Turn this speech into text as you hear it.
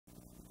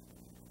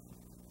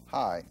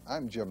Hi,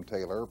 I'm Jim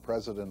Taylor,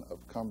 president of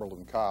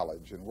Cumberland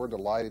College, and we're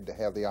delighted to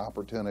have the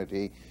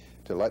opportunity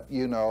to let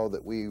you know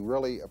that we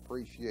really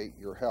appreciate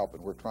your help,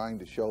 and we're trying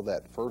to show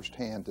that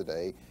firsthand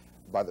today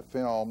by the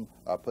film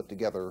put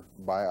together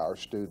by our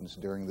students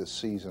during this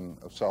season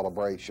of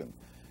celebration.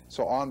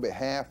 So on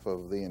behalf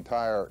of the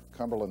entire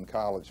Cumberland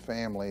College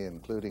family,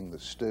 including the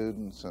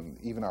students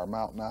and even our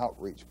Mountain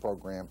Outreach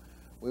program,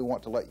 we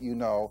want to let you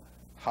know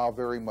how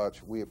very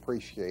much we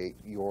appreciate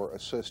your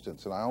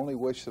assistance. And I only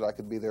wish that I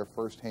could be there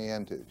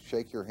firsthand to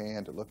shake your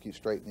hand, to look you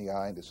straight in the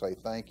eye and to say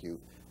thank you.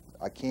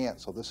 I can't,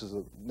 so this is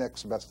the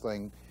next best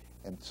thing.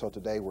 And so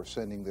today we're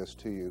sending this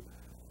to you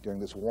during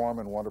this warm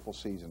and wonderful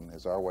season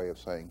as our way of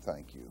saying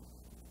thank you.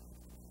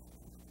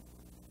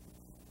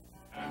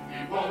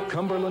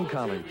 Cumberland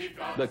College,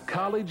 the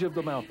College of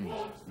the Mountains,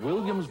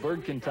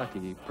 Williamsburg,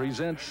 Kentucky,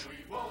 presents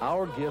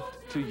Our Gift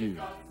to You,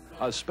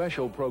 a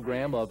special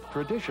program of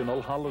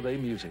traditional holiday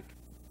music.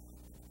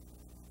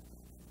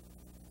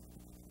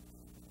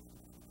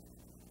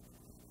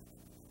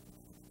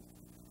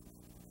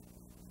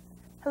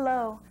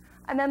 Hello,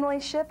 I'm Emily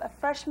Shipp, a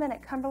freshman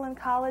at Cumberland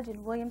College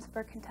in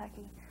Williamsburg,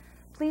 Kentucky.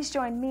 Please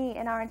join me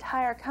and our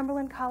entire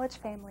Cumberland College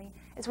family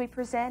as we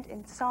present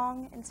in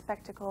song and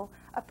spectacle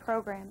a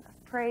program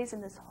of praise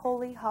in this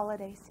holy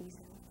holiday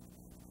season.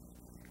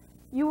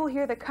 You will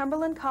hear the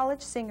Cumberland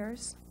College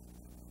singers,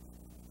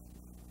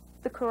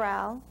 the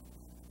chorale,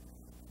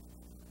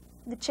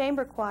 the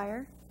chamber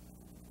choir,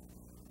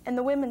 and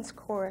the women's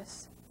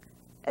chorus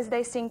as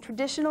they sing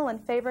traditional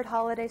and favorite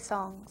holiday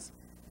songs.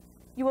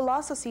 You will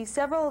also see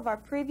several of our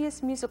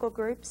previous musical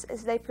groups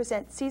as they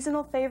present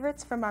seasonal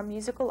favorites from our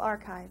musical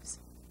archives.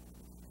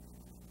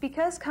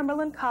 Because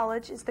Cumberland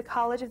College is the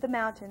College of the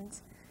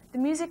Mountains, the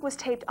music was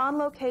taped on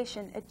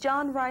location at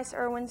John Rice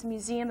Irwin's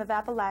Museum of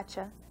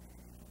Appalachia,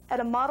 at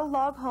a model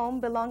log home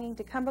belonging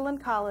to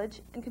Cumberland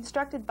College and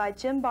constructed by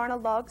Jim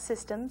Barna Log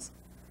Systems,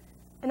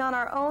 and on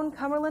our own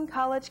Cumberland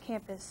College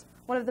campus,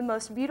 one of the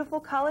most beautiful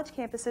college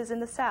campuses in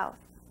the South.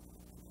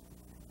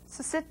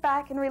 So sit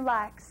back and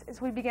relax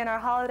as we begin our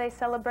holiday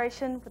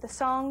celebration with a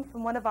song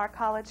from one of our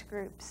college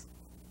groups.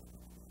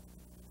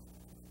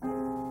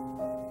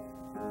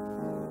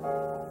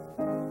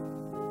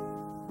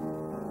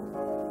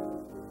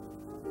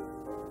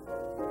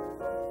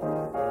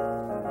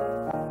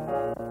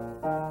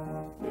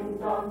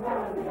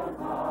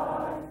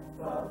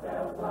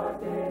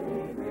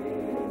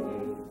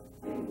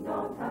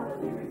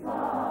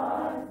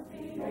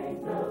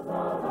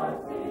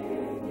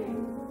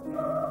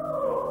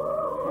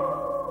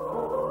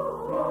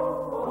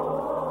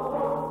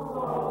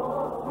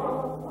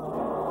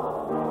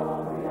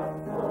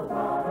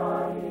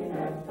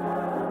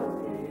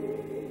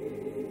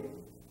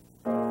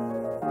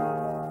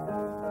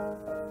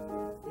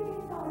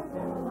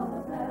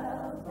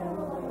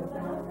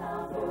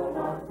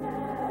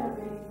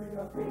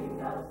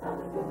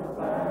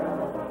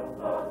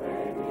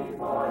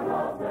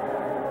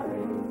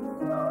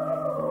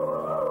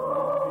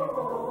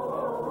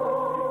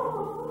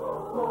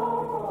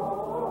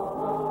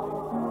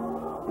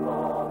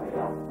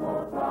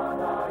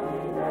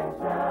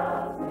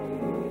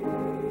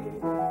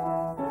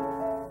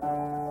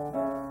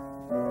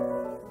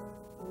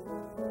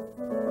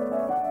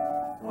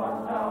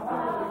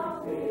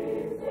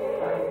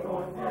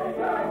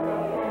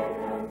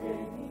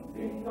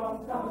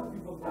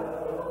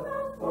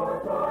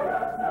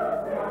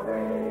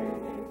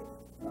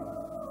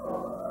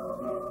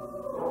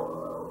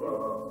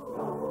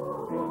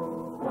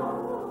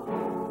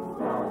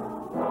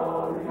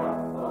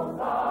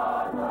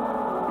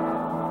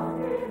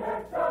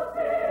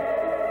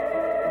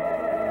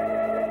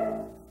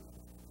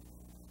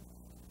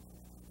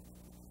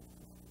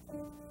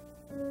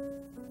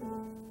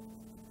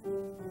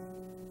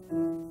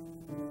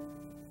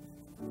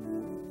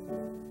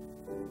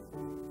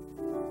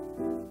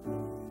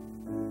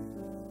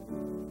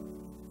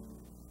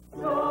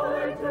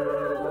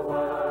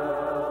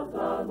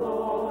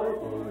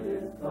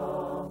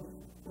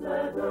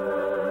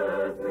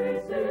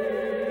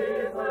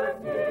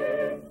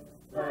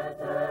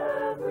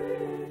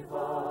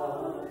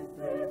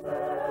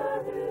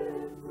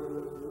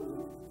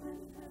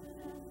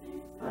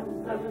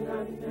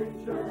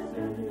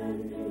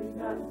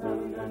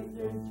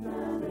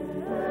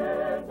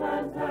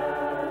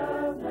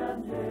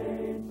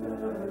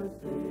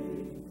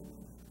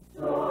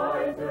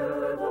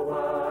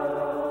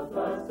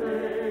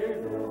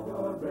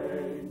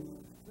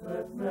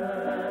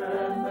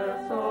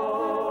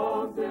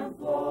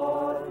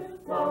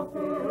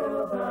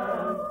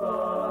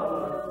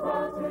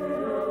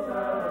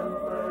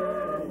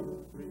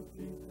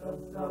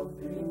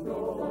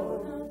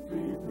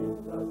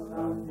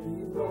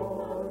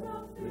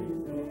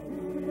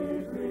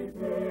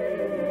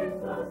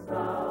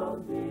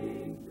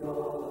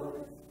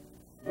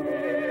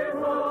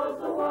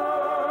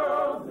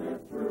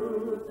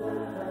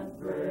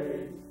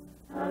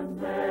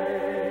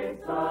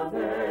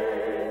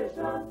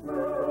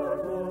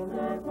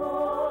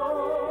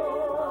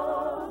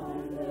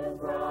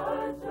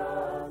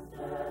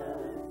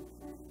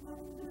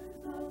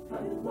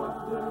 and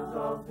wonders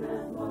of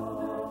His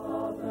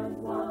love, and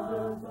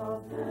wonders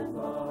of His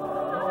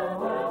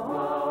love, and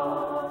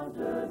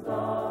wonders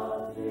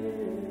of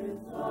His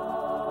love.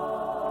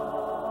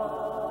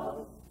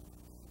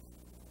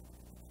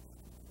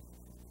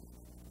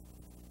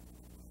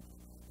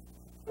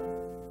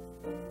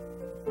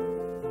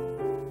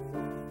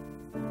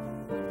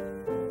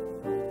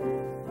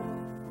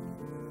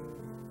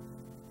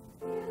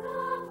 Hear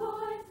the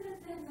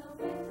voices in the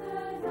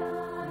winter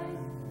night,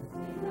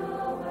 sing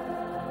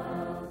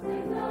Noel,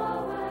 sing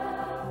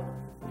Noel.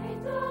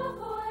 Angel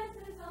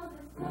voices on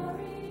this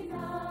glory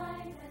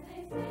night, and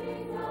they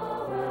sing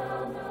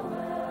Noel,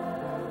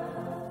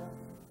 Noel.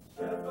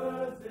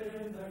 Shepherds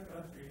in the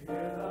country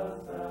hear the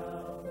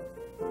sound.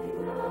 Sing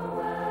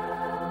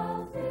Noel,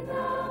 sing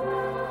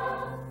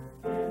Noel.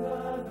 In the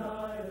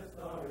night a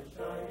star is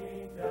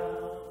shining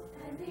down.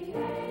 And the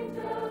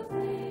angels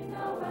sing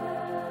Noel.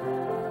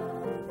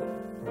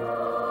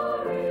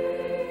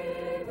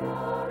 Glory,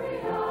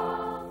 Gloria.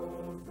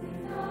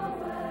 Sing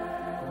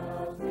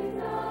Noel, sing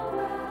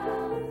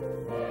Noel.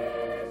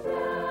 In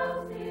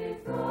Chelsea's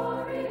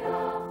Gloria.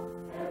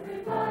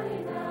 Everybody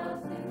now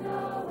sing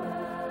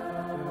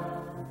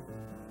Noel.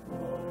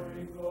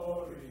 Glory,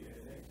 glory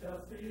in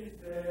excelsis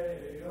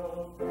Deo.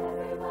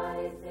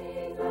 Everybody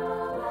sing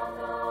Noel,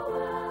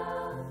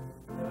 Noel.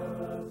 Tell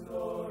the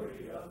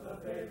story of the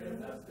babe in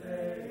the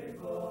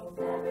stable.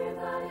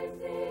 Everybody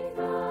sing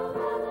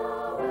Noel,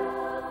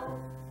 Noel.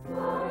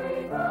 Glory,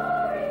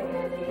 glory,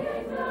 hear the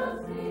angels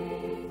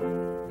sing.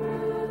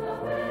 Through the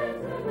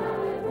winter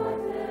night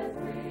voices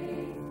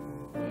ring.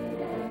 In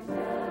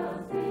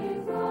excelsis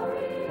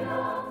Gloria.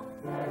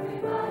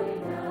 Everybody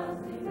now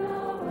sing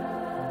Noel.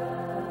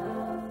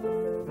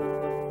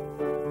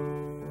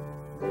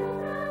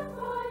 Children's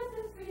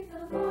voices greet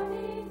the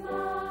morning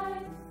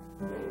light.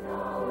 Sing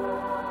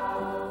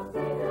Noel,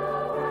 sing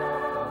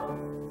Noel.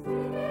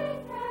 Singing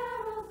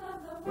carols of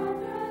the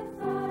wondrous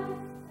sight.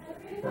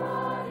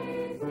 Everybody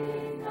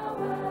sing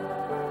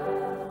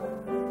Noel.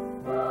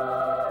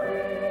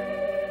 Glory,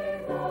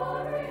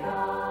 Gloria.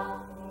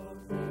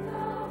 Sing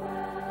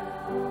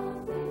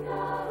Noel, sing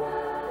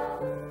Noel.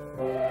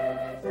 In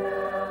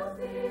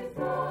excelsis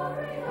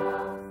Gloria.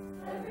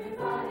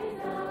 Everybody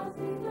now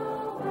sing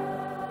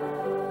Noel.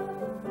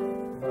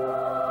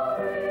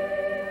 Glory,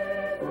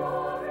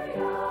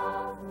 Gloria.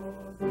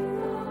 Sing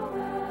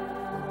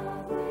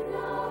Noel, sing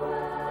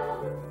Noel.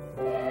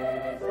 In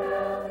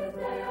excelsis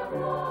Deo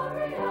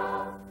Gloria.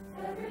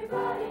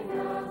 Everybody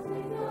now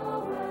sing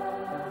Noel.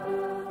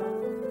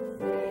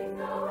 Sing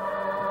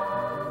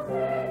Noel,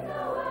 sing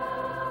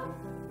Noel.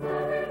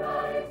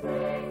 Everybody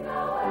sing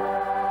Noel.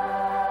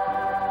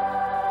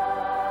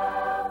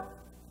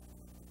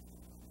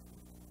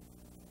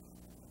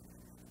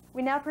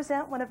 We now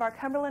present one of our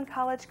Cumberland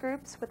College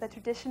groups with a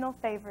traditional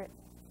favorite.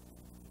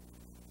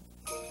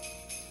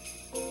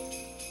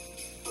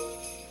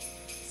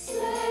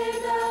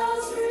 Sleigh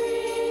bells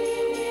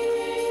ring,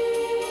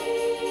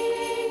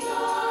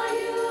 are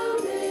you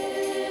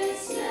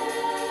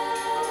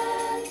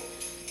listening?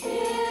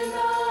 In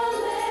the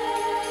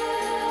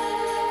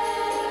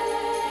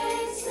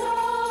lane,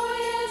 snow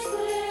is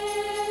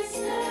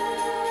glistening.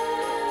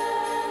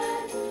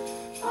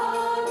 A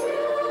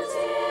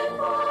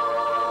beautiful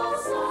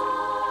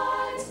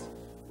sight.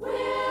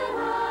 We're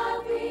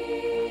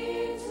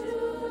happy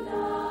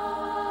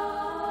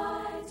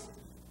tonight,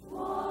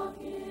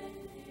 walking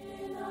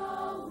in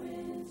a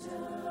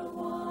winter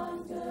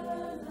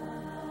wonderland.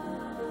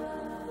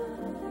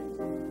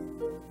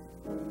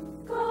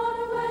 Gone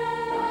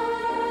away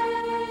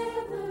is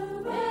the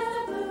bluebird,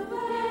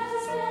 here to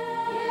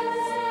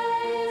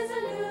stay is a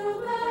new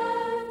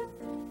bird.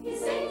 He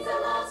sings a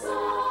love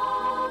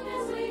song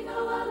as we go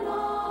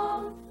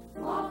along,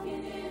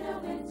 walking in a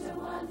winter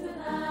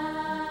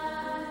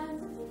wonderland.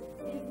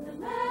 In the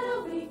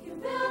meadow we can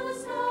build a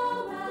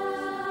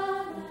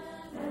snowman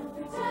and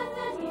pretend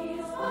that he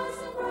is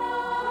horse and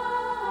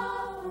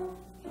brown.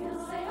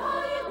 He'll say,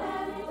 "Are you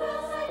ready?"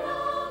 We'll say, "No,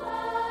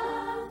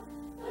 lad,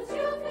 but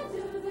you can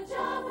do the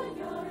job when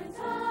you're in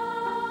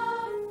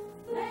town."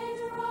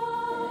 Later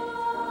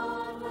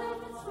on, when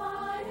it's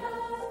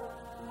quiet,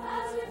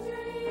 as we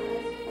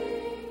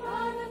drink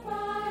by the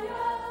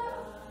fire,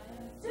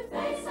 to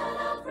face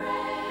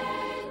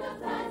unafraid the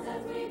plans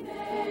that we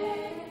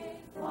made,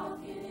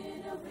 walking in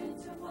a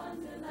winter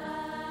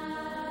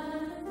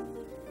wonderland.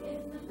 In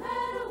the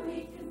meadow we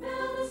can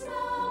build a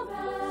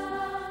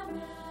snowman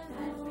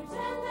and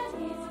pretend that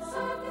he's a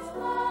circus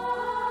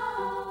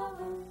clown.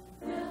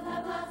 We'll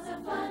have lots of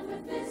fun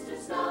with Mr.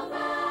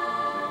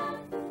 Snowman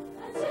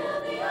until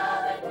the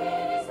other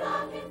kid is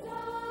knocking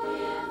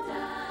him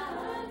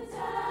down.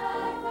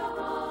 Tag the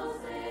walls,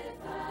 say the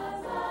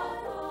clouds are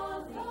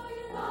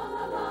falling. La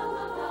la la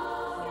la la,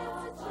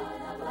 it's a chill,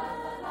 la la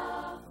la la.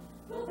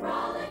 We'll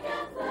frolic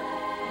and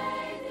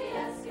play the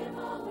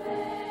Eskimo way.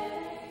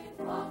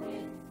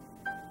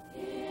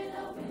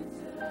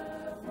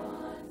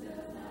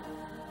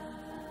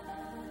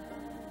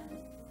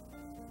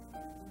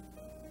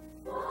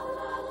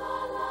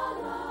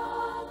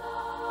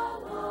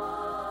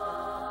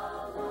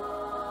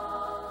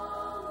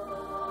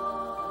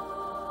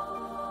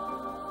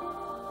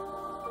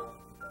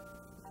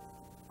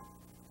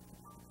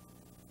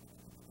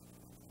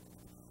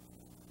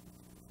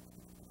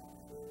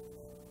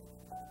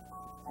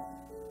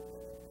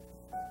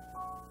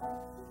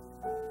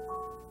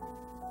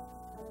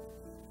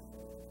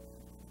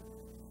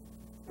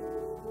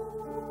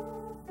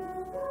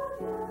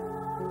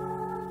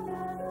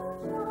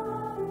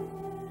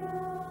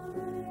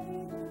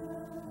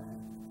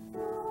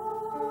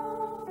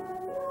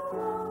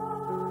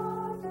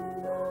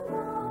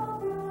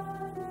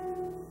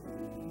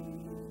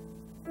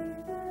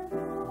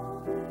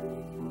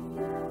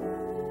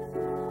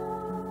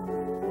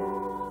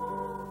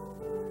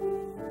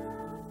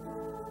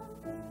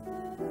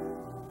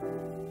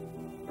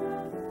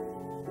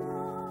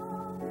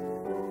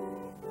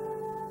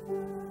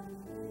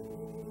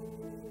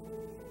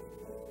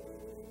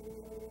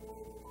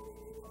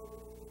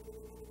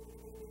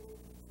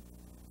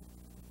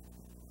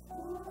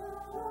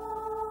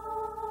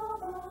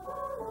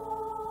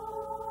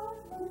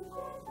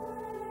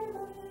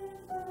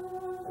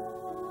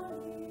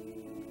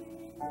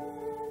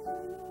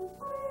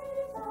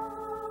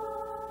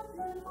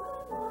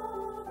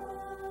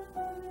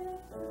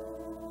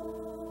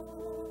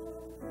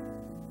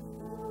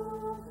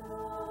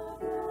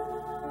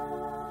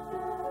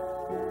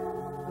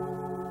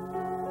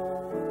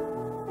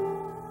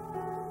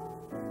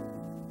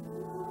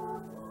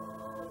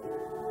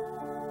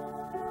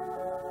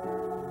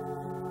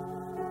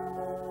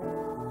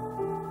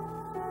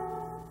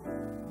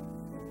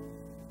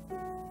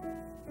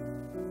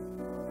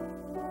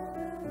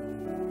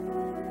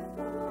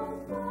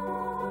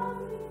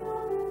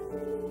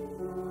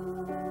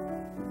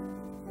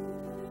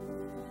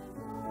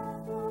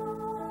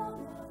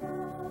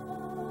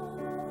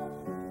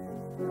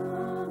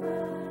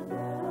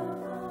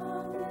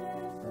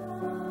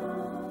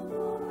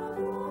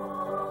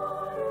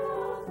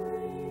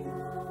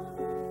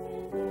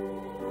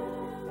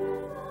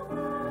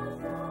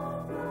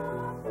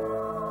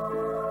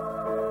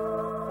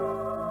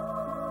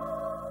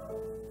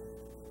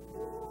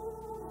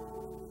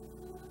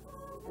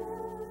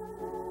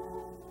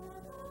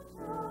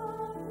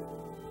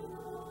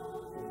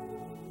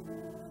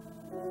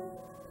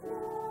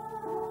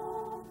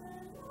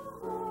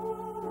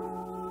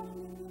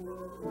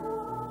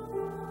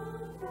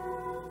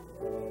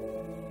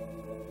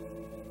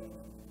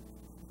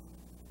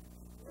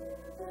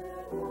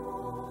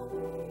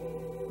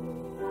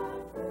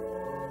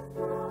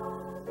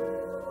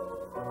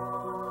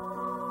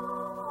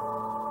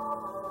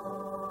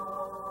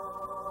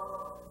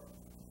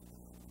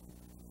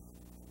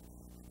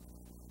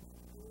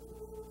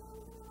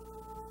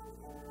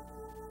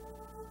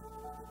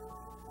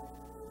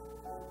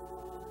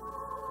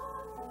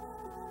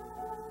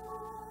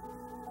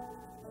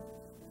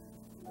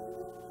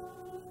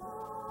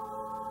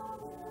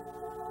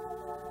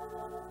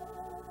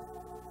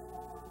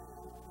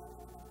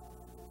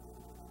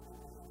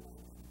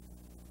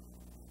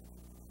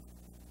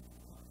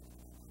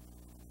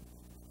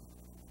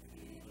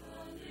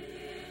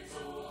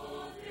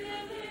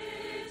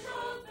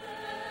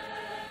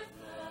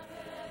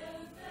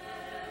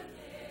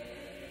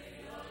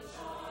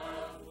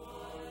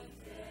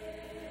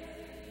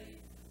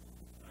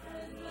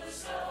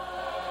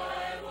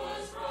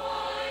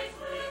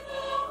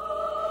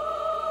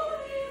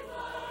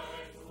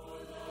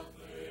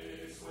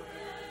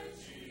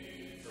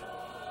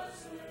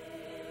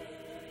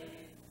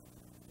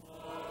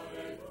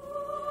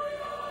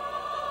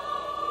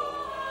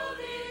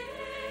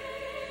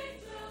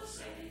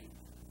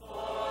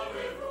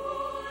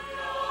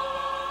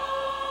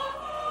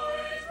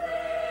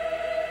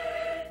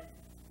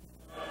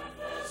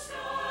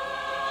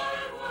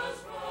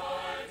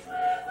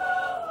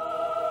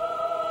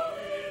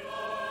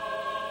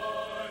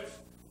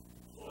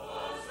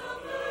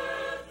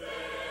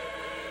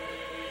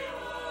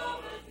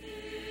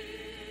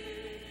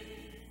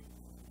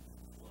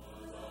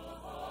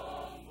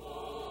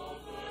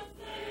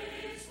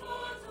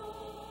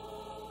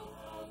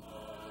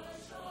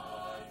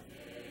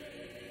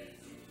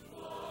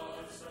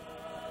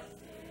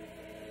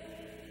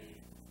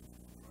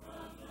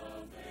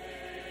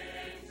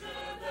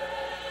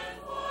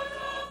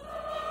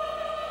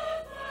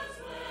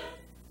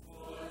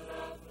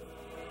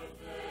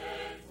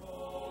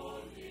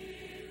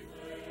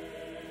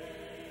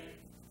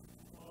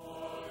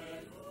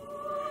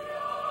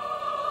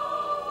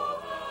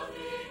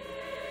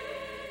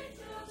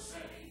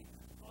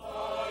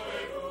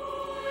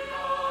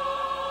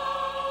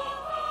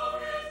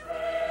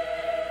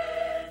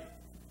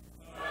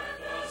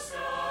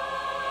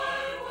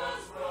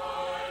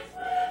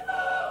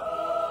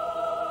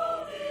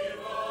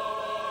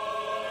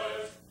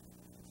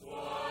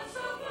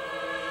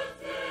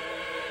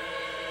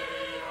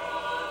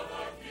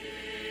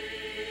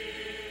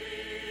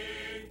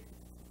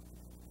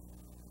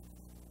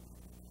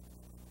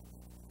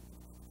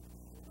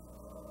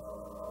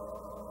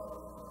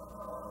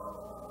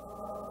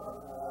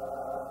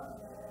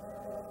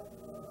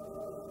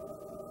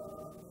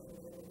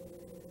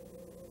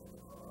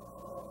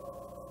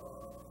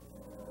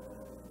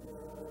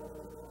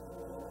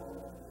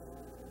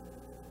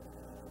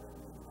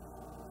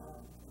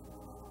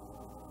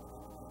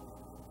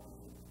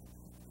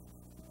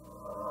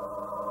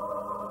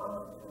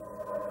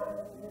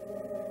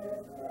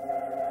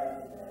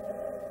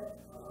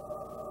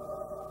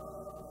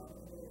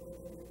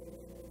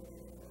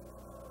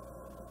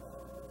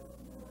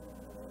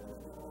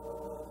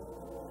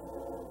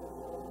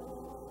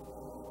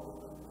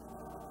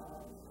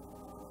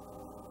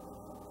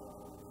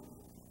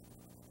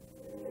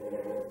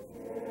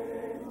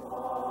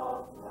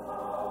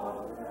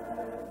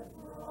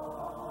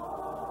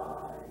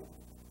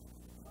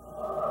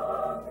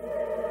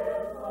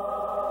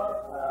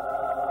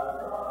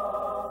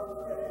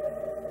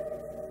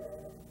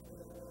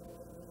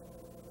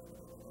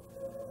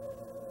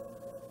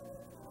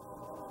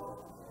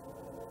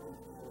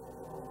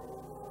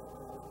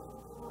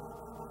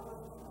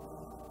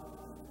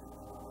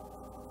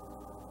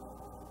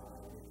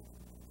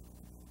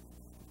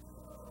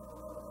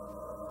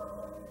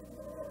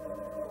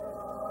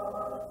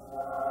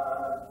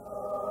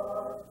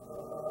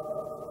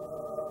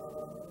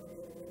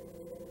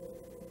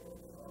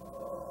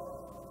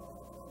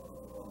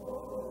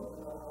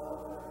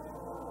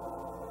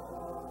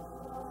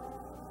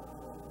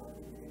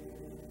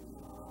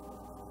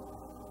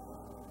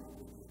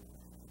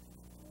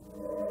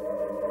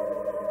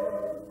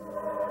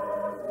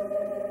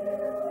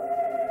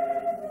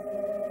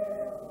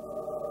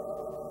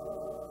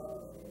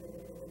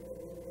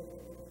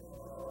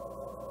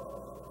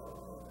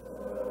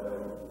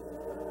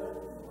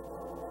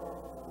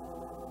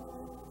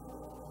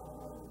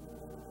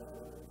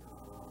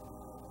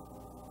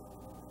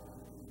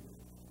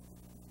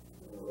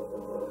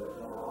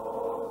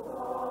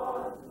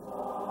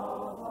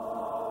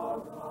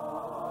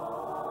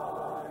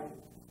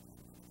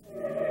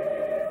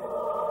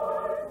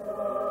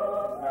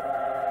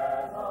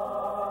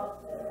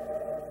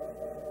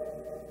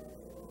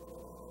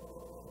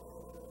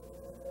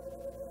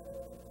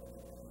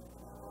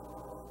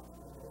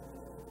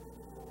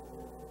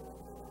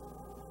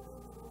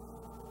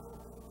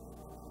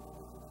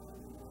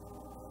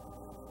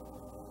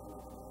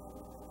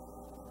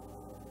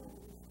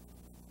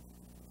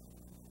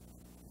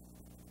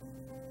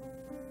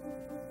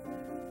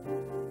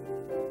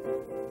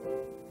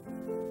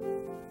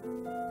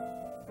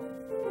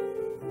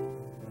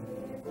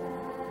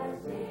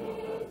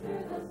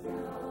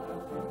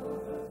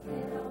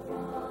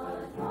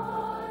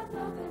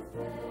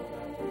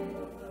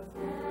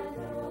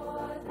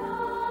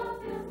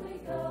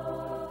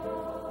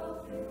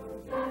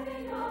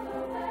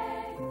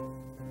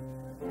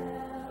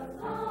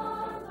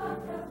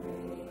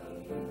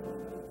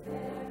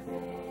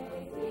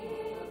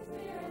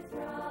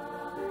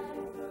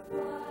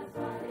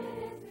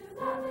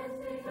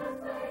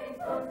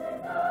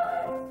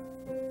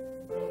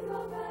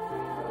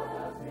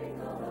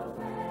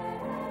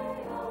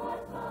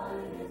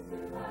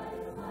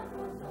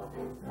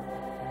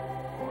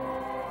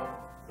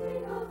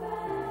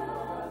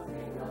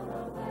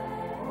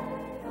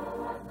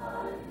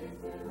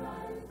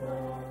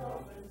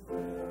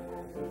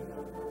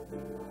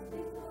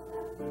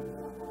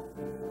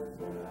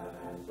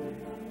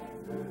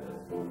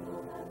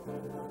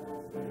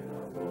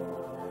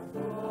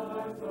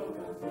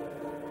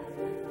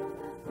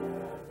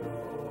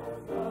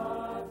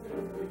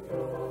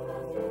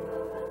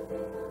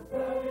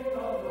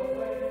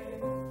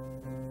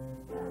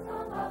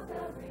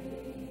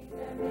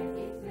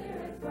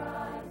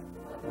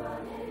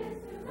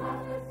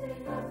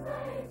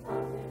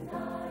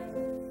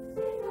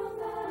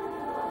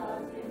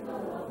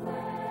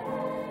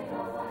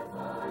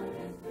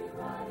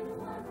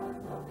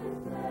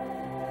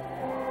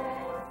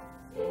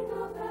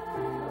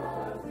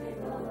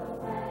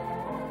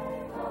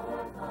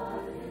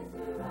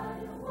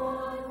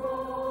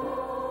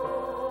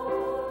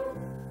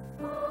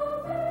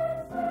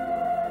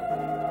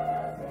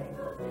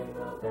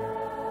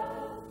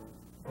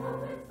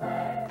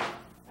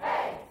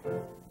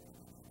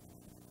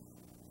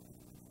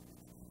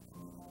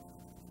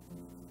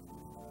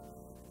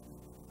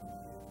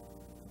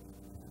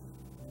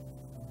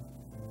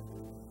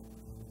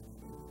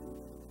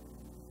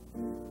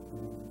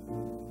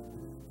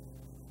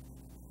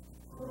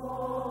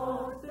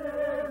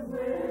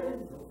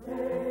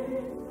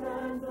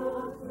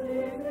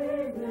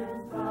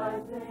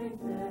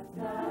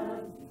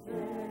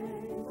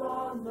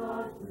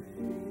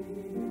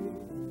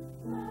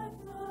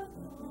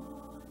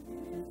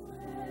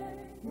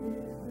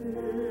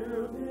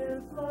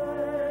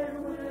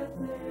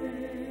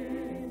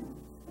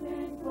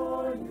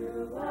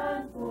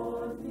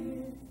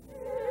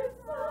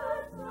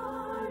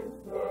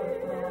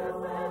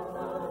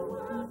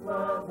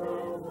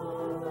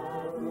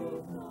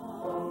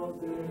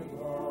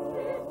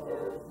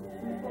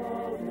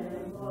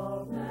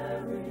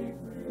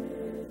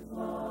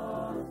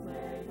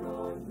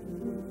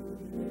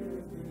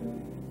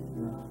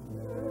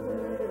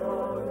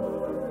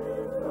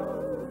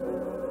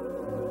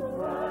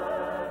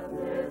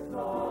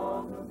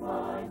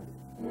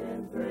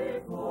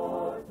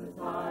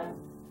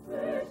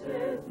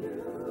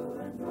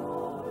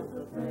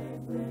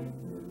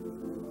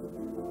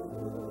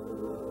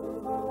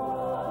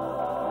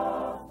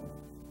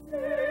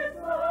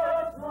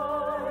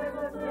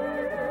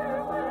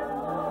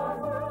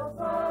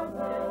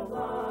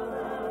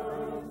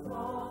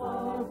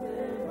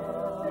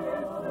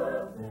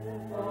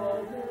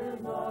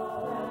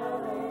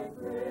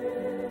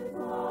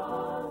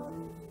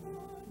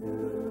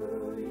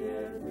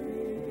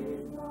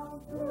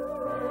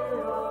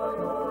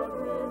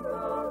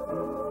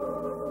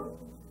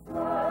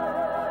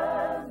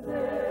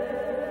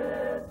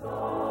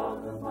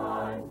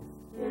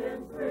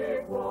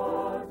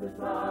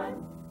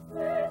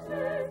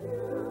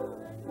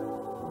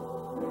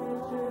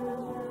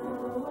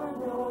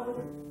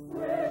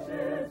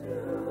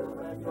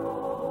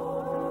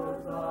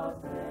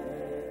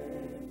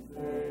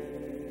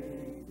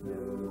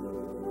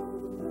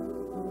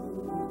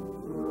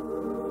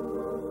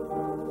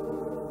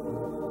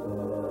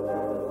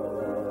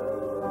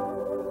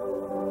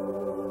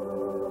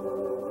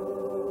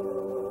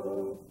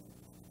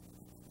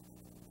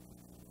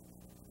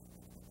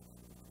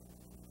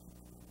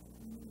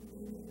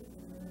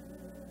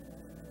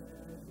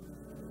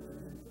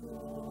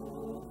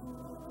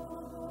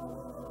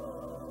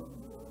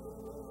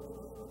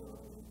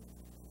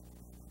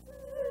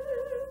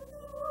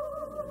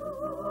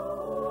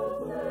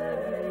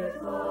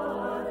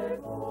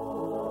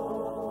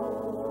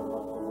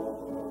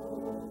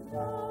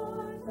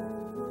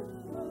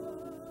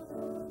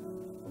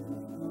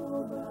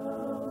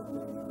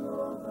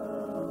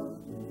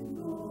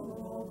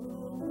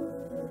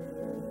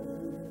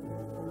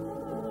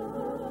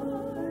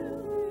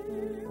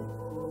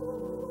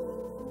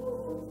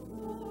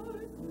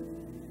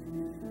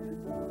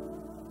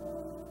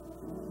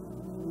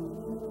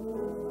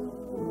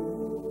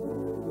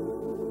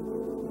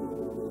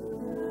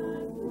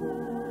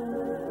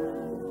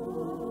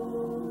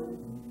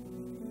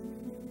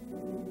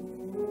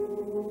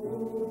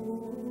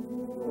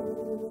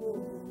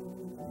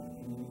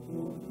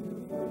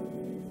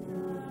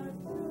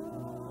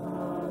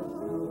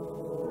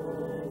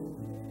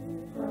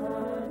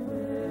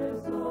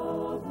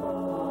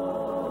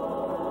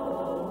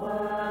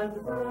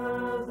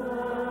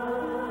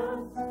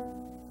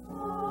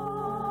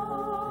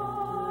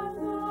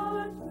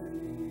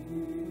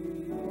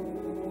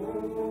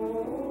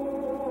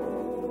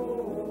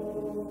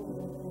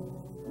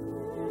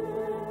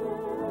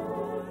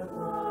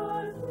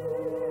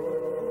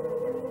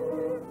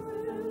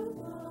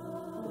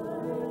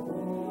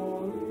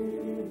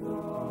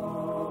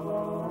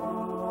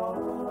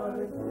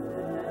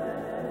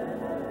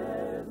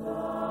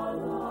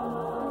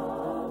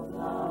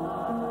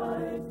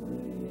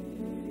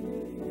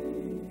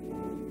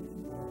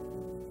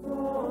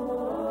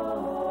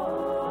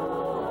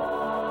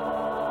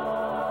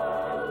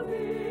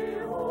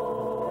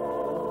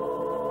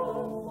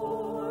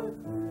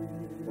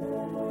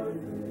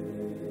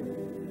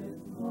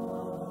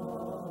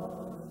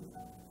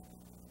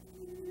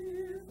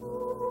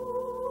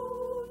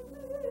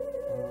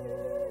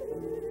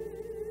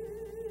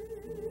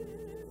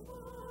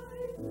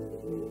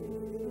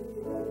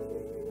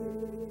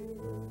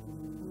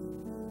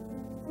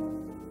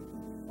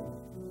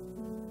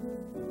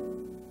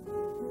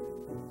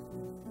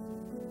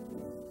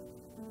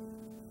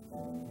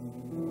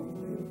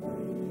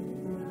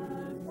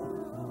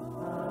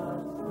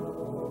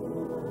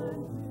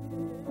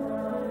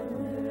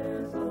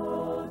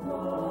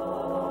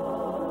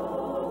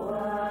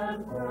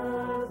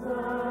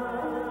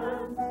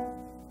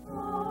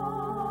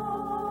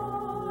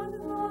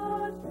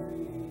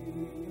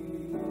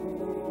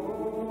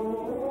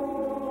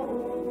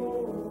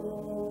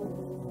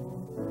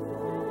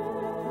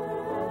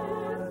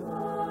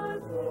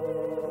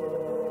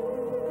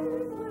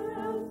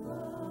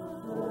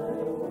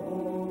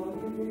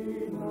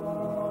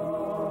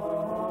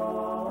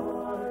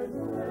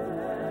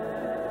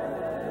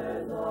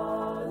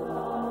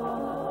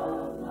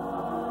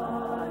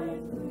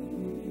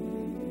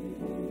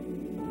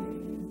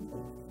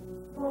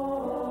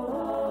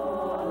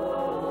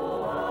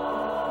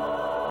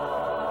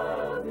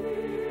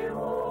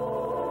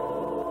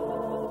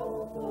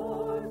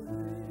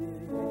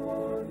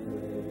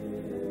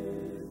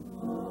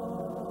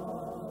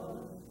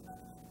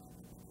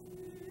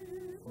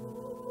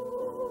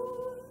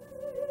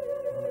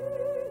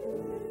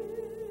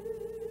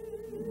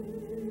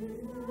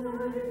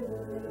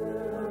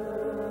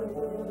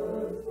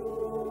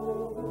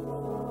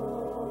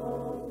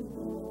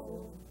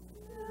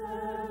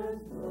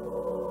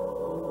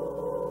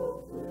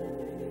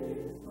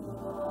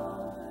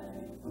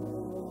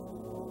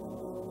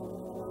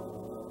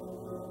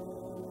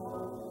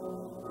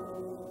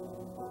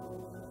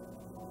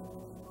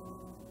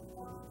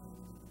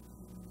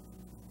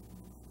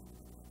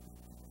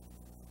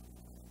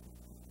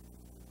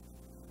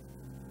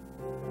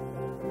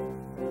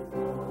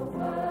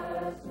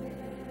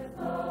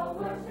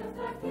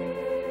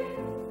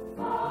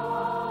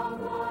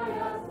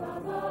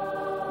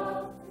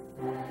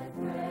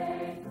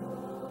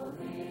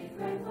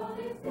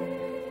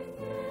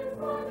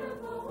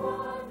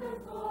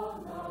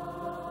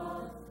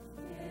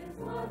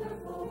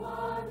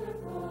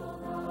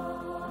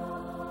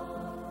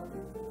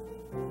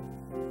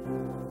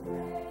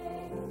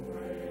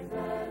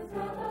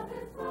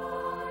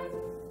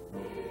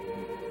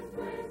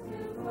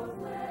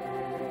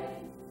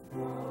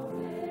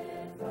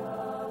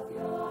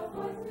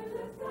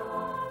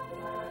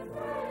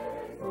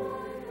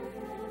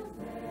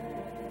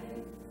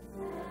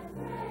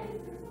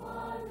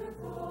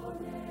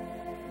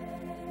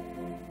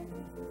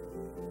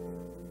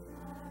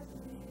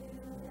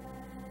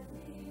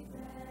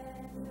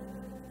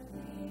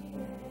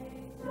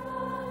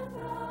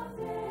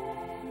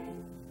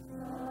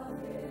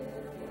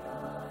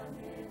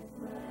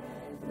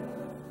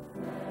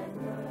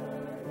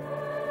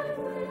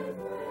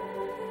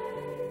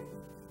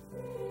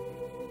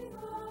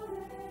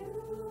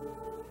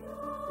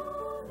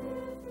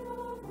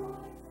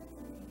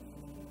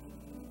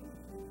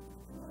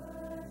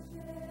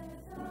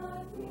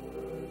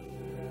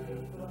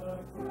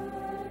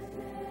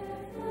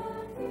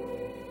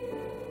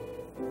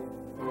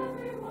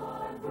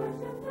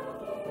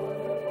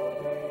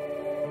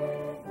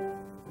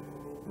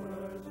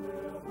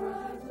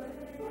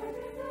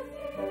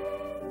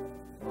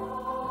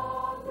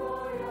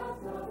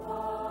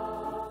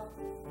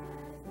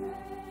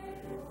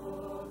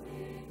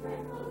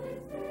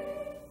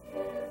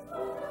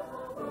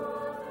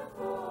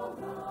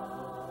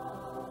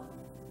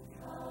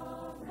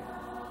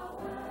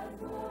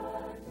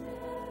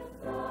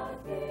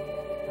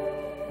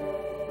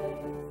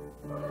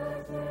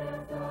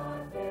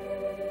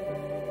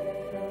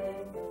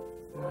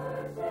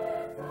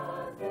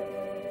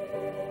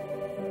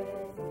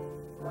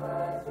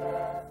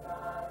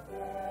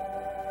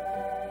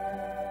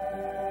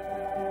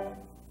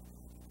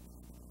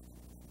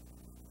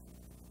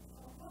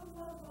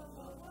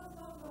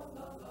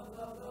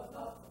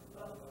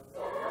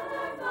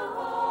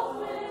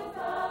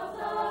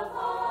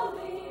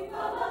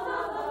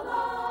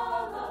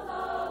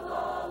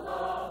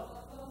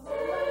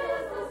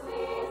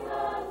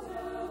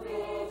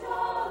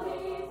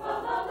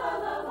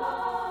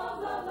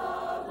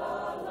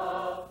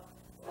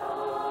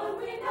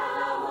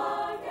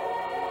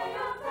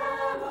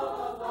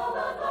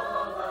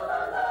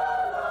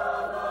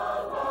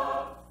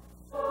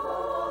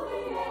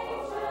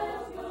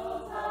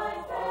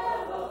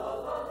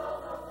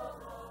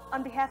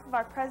 On behalf of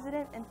our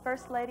President and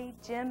First Lady,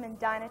 Jim and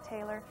Dinah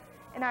Taylor,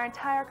 and our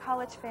entire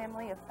college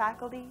family of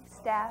faculty,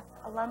 staff,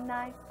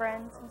 alumni,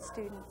 friends, and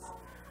students,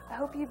 I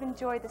hope you've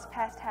enjoyed this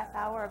past half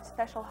hour of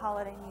special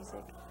holiday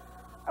music.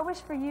 Our wish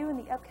for you in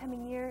the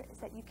upcoming year is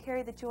that you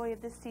carry the joy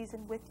of this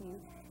season with you,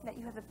 and that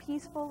you have a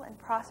peaceful and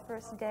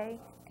prosperous day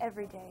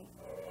every day.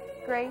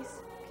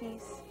 Grace,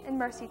 peace, and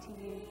mercy to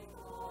you.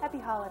 Happy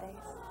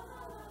holidays.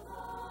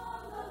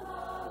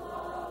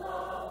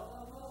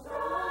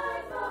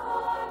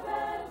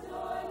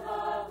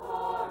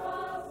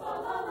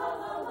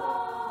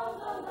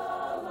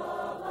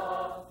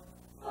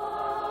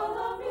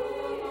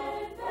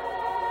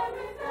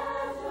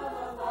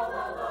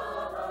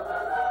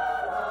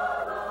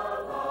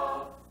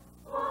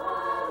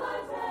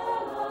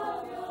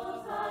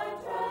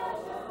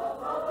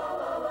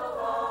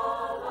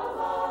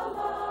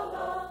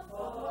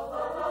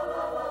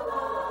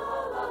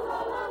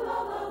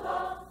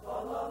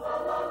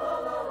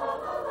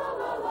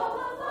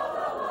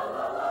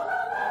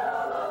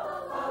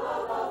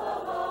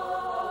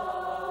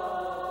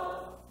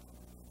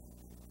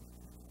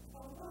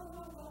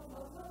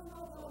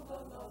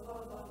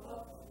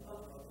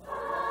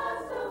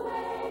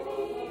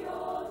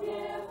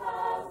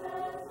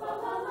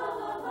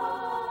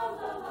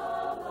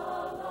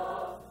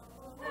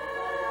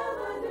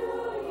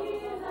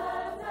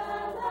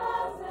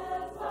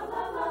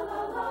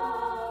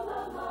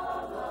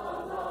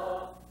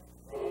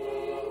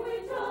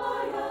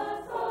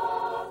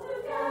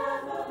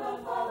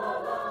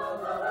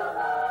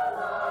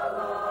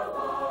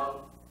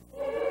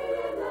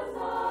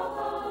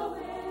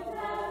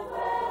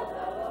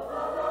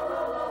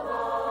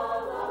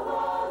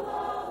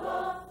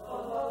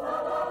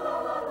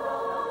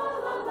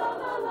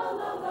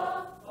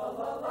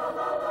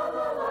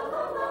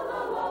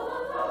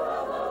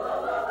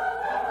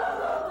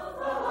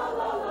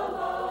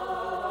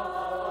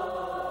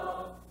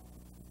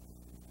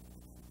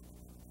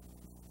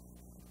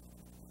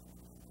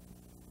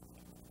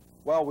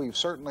 Well, we've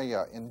certainly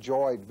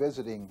enjoyed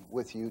visiting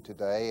with you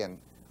today, and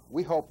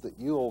we hope that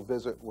you'll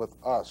visit with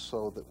us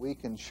so that we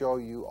can show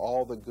you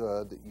all the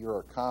good that you're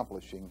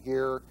accomplishing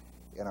here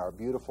in our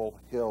beautiful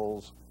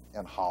hills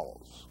and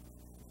hollows.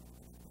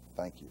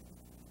 Thank you.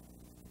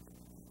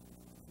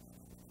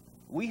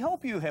 We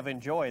hope you have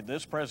enjoyed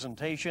this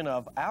presentation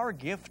of Our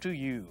Gift to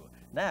You.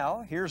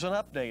 Now, here's an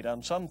update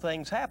on some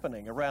things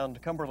happening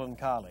around Cumberland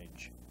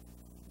College.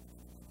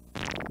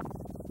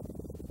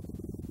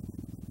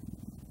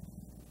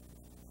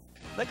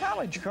 The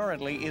college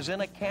currently is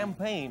in a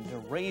campaign to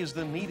raise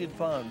the needed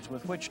funds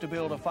with which to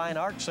build a fine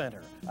arts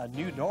center, a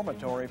new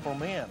dormitory for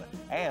men,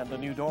 and a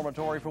new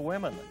dormitory for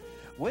women.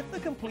 With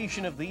the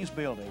completion of these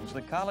buildings,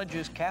 the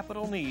college's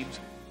capital needs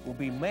will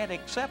be met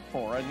except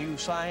for a new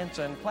science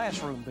and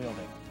classroom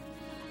building.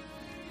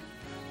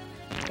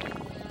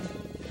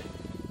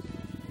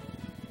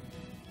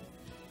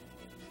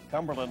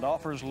 Cumberland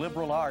offers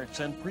liberal arts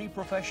and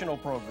pre-professional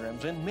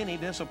programs in many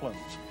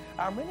disciplines.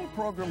 Our many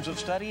programs of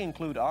study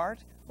include art,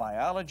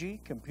 biology,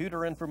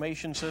 computer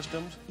information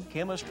systems,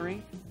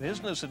 chemistry,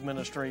 business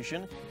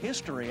administration,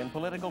 history and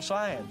political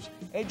science,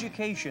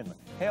 education,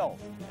 health,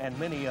 and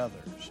many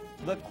others.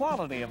 The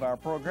quality of our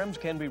programs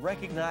can be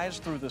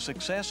recognized through the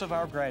success of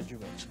our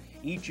graduates.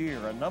 Each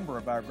year, a number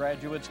of our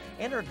graduates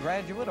enter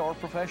graduate or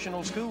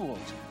professional schools.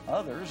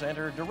 Others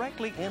enter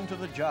directly into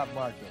the job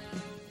market.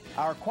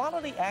 Our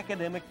quality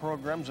academic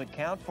programs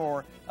account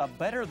for a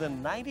better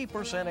than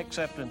 90%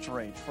 acceptance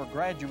rate for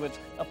graduates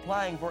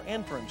applying for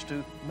entrance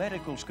to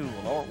medical school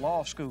or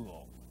law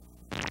school.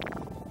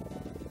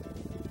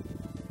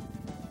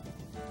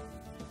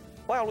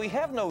 While we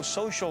have no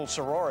social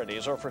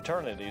sororities or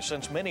fraternities,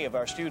 since many of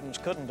our students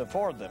couldn't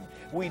afford them,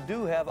 we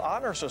do have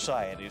honor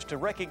societies to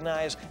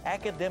recognize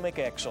academic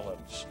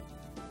excellence.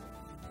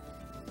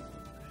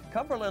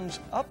 Cumberland's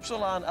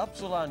Upsilon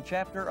Upsilon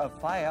chapter of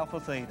Phi Alpha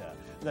Theta,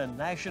 the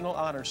National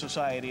Honor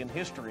Society in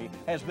history,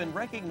 has been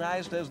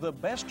recognized as the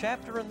best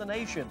chapter in the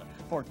nation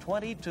for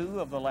 22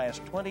 of the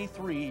last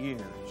 23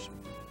 years.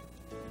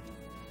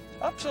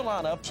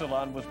 Upsilon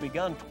Upsilon was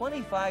begun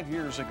 25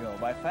 years ago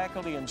by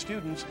faculty and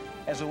students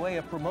as a way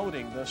of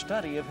promoting the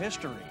study of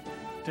history.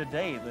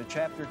 Today, the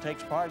chapter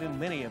takes part in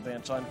many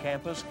events on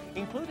campus,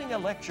 including a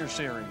lecture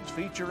series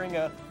featuring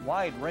a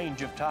wide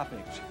range of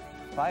topics.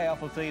 Phi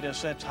Alpha Theta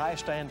sets high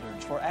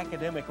standards for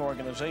academic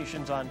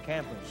organizations on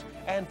campus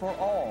and for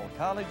all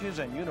colleges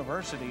and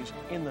universities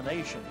in the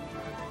nation.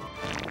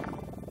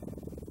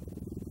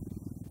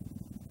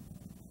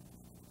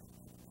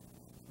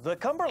 The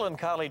Cumberland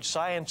College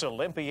Science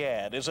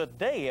Olympiad is a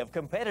day of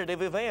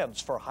competitive events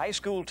for high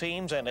school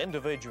teams and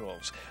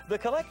individuals. The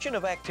collection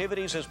of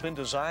activities has been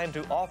designed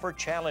to offer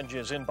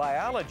challenges in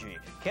biology,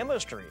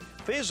 chemistry,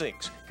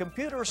 physics,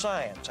 computer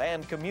science,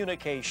 and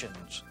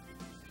communications.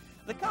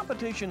 The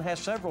competition has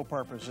several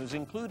purposes,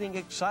 including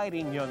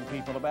exciting young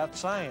people about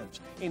science,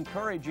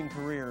 encouraging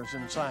careers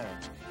in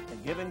science,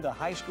 and giving the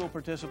high school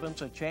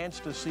participants a chance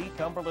to see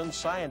Cumberland's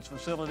science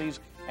facilities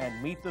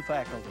and meet the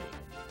faculty.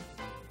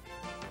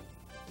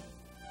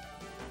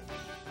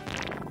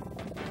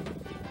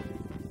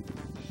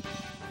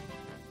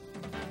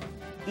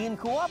 In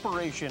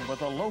cooperation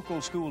with a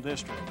local school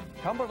district,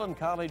 Cumberland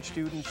College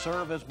students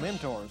serve as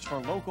mentors for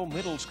local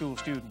middle school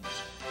students.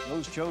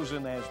 Those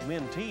chosen as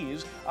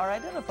mentees are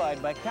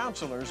identified by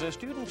counselors as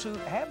students who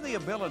have the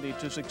ability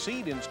to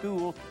succeed in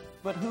school,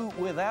 but who,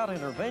 without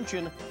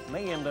intervention,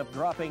 may end up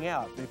dropping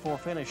out before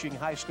finishing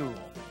high school.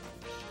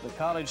 The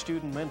college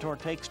student mentor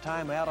takes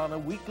time out on a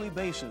weekly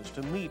basis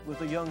to meet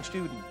with a young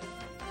student.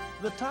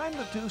 The time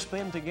the two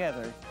spend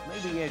together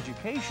may be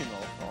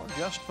educational or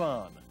just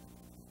fun.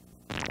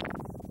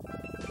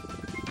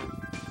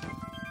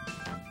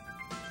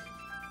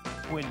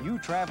 When you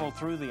travel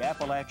through the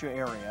Appalachia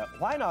area,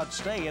 why not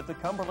stay at the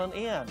Cumberland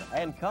Inn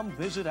and come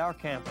visit our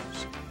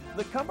campus?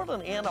 The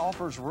Cumberland Inn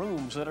offers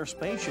rooms that are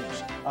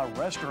spacious, a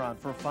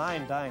restaurant for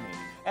fine dining,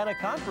 and a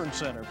conference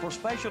center for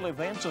special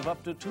events of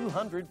up to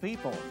 200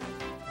 people.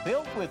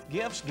 Built with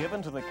gifts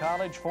given to the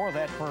college for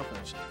that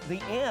purpose,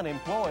 the Inn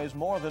employs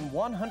more than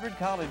 100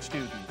 college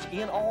students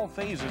in all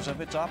phases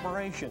of its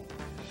operation,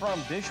 from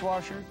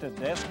dishwasher to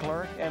desk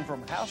clerk and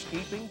from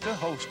housekeeping to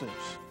hostess.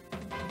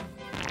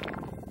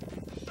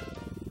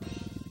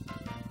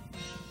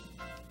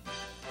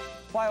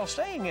 While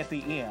staying at the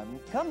inn,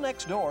 come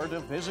next door to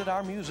visit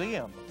our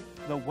museum.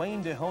 The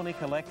Wayne Dehoney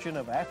collection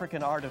of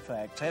African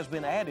artifacts has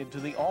been added to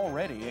the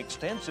already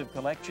extensive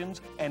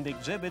collections and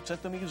exhibits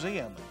at the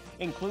museum,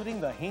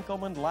 including the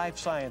Hinkleman Life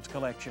Science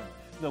Collection,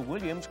 the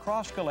Williams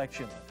Cross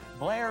Collection,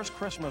 Blair's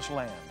Christmas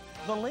Land,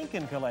 the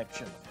Lincoln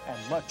Collection, and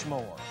much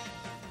more.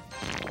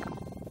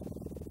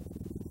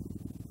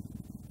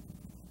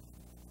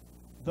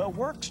 The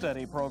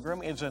work-study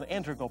program is an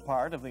integral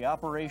part of the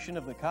operation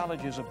of the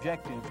college's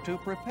objective to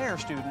prepare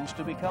students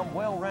to become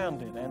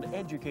well-rounded and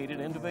educated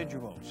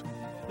individuals.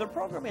 The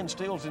program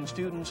instills in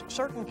students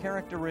certain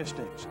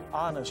characteristics: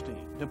 honesty,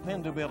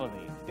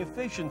 dependability,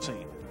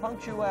 efficiency,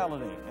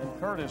 punctuality, and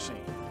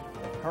courtesy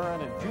that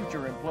current and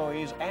future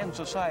employees and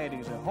society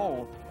as a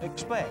whole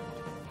expect.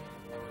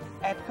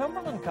 At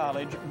Cumberland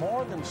College,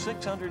 more than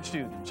 600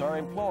 students are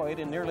employed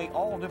in nearly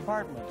all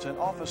departments and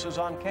offices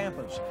on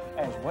campus,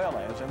 as well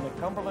as in the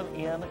Cumberland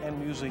Inn and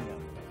Museum.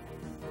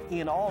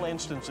 In all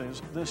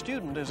instances, the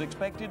student is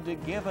expected to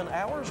give an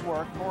hour's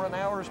work for an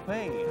hour's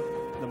pay.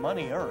 The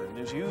money earned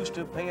is used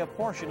to pay a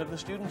portion of the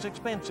student's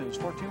expenses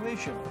for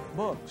tuition,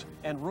 books,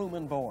 and room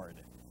and board.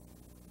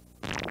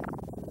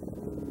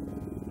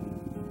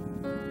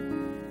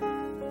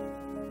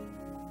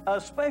 A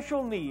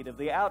special need of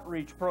the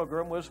outreach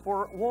program was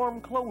for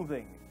warm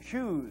clothing,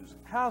 shoes,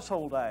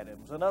 household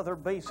items, and other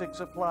basic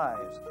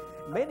supplies.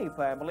 Many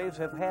families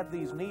have had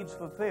these needs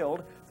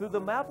fulfilled through the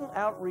Mountain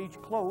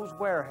Outreach Clothes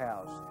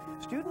Warehouse.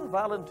 Student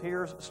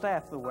volunteers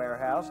staff the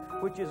warehouse,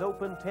 which is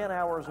open 10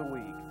 hours a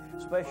week.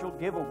 Special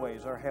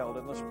giveaways are held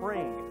in the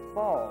spring,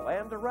 fall,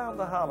 and around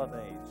the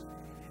holidays.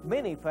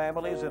 Many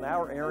families in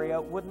our area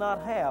would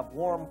not have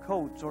warm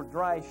coats or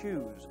dry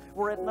shoes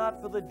were it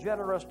not for the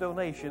generous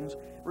donations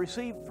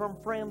received from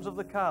friends of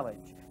the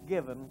college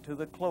given to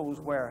the clothes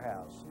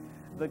warehouse.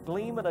 The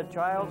gleam in a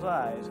child's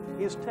eyes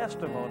is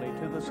testimony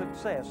to the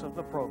success of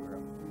the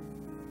program.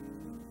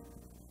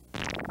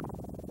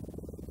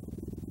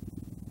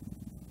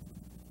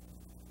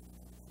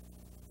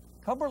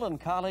 Cumberland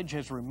College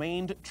has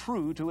remained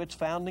true to its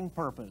founding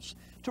purpose,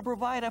 to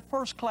provide a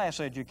first-class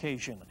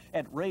education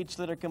at rates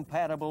that are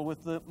compatible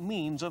with the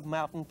means of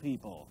mountain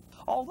people.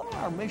 Although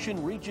our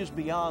mission reaches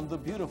beyond the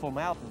beautiful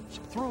mountains,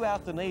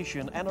 throughout the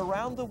nation and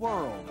around the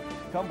world,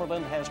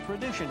 Cumberland has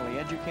traditionally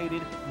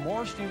educated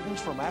more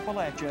students from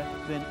Appalachia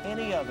than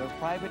any other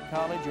private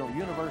college or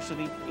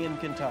university in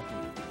Kentucky.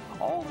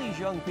 All these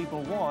young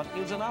people want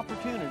is an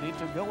opportunity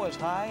to go as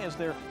high as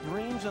their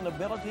dreams and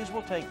abilities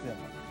will take them.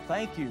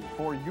 Thank you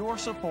for your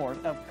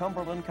support of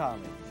Cumberland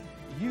College.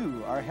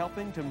 You are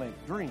helping to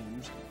make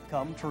dreams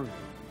come true.